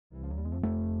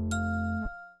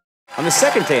On the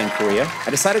second day in Korea, I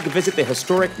decided to visit the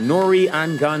historic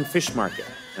Noryangjin fish market,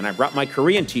 and I brought my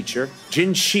Korean teacher,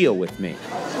 Jin Shil, with me.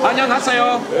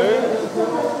 안녕하세요.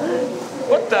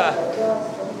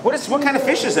 What kind of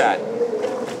fish is that?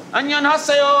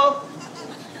 안녕하세요.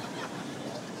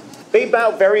 They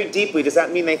bow very deeply. Does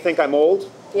that mean they think I'm old?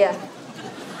 Yeah.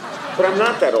 But I'm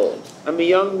not that old. I'm a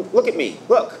young... Look at me.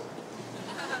 Look.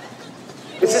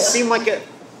 Does this seem like an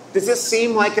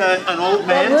old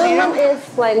man to you? The movement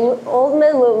is like old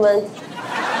man movement.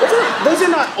 Those are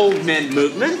not old men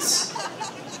movements.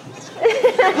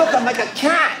 Look, I'm like a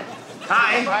cat.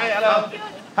 Hi. Hi, hello.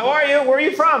 How are you? Where are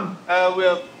you from?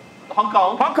 We're Hong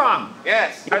Kong. Hong Kong.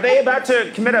 Yes. Are they about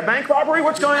to commit a bank robbery?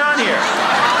 What's going on here?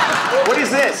 What is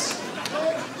this?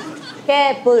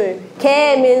 개불.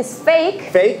 개 means fake.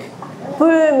 Fake?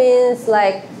 불 means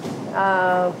like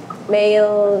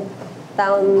male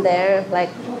down there, like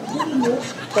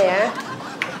there.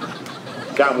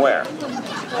 Down where?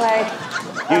 Like.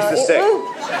 Use the stick. Yeah.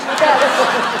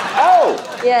 Oh!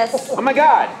 Yes. Oh my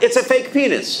God! It's a fake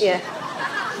penis. Yeah.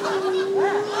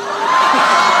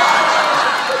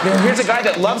 Here's a guy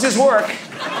that loves his work.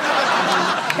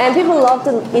 And people love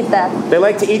to eat that. They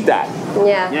like to eat that.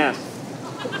 Yeah. Yeah.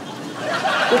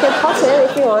 You can touch it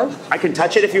if you want. I can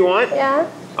touch it if you want? Yeah.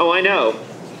 Oh, I know.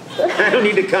 I don't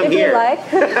need to come if here. you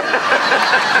like.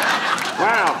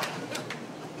 Wow.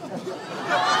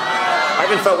 I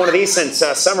haven't felt one of these since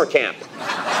summer camp.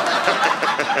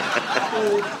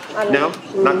 No?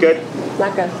 Not good?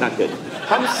 Not good. Not good.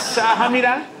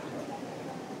 Hamida,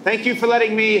 thank you for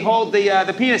letting me hold the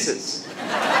penises.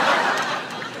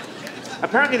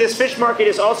 Apparently this fish market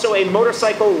is also a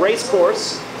motorcycle race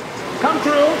course. Come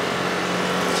through.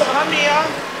 So Hamida.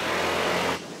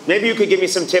 Maybe you could give me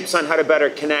some tips on how to better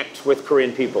connect with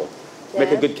Korean people. Make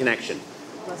a good connection.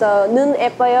 So, 눈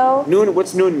예뻐요. Noon,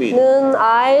 what's noon mean? 눈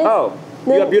eyes. Oh,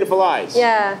 you have beautiful eyes.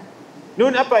 Yeah.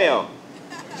 Noon 예뻐요.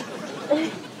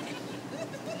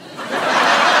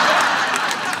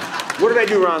 What did I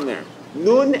do wrong there?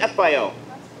 눈 예뻐요.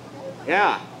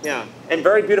 Yeah, yeah. And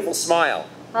very beautiful smile.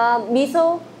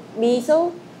 미소.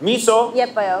 미소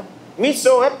예뻐요.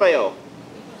 미소 예뻐요.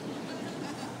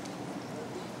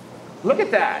 Look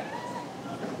at that.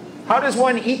 How does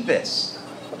one eat this?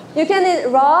 You can eat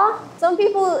raw. Some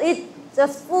people eat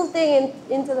just full thing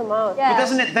into the mouth. Yeah. But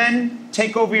doesn't it then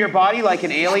take over your body like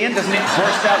an alien? Doesn't it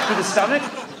burst out through the stomach?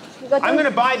 I'm going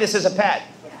to buy this as a pet.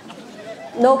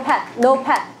 No pet. No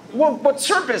pet. Well, what's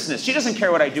her business? She doesn't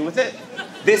care what I do with it.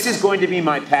 This is going to be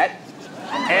my pet,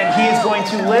 and he is going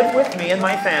to live with me and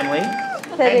my family,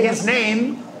 and his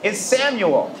name is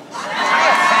Samuel.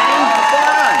 Hiya, Sam. What's going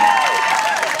on?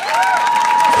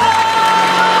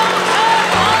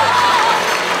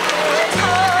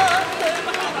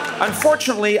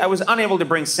 Unfortunately, I was unable to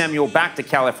bring Samuel back to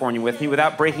California with me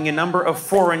without breaking a number of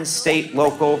foreign, state,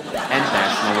 local, and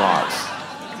national laws.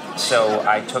 So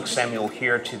I took Samuel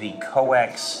here to the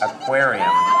Coex Aquarium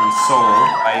in Seoul.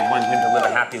 I want him to live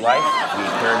a happy life. The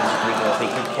aquarium has agreed to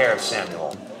take good care of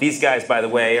Samuel. These guys, by the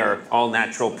way, are all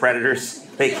natural predators.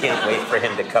 They can't wait for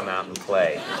him to come out and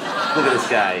play. Look at this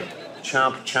guy.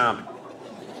 Chomp, chomp.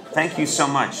 Thank you so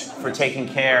much for taking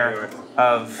care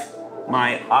of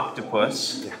my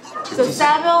octopus. So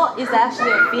Samuel is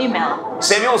actually a female.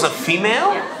 Samuel's a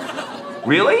female? Yeah.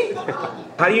 Really?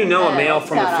 How do you know a male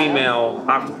from a female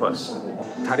octopus?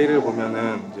 다리를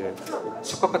보면은 이제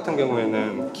수컷 같은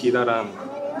경우에는 기다란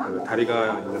그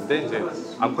다리가 있는데 이제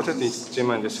암컷에도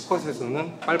있지만 이제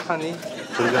수컷에서는 빨판이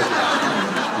존재하지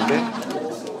않습니다. 근데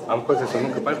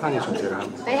암컷에서는 그 빨판이 존재를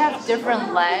합니다. They have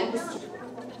different legs.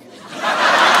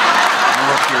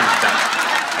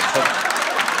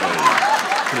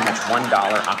 Pretty much $1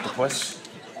 octopus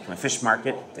from a fish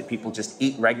market that people just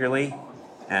eat regularly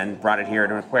and brought it here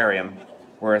at an aquarium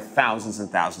where thousands and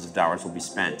thousands of dollars will be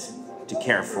spent to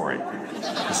care for it.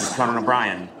 This is Conan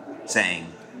O'Brien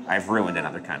saying, I've ruined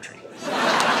another country.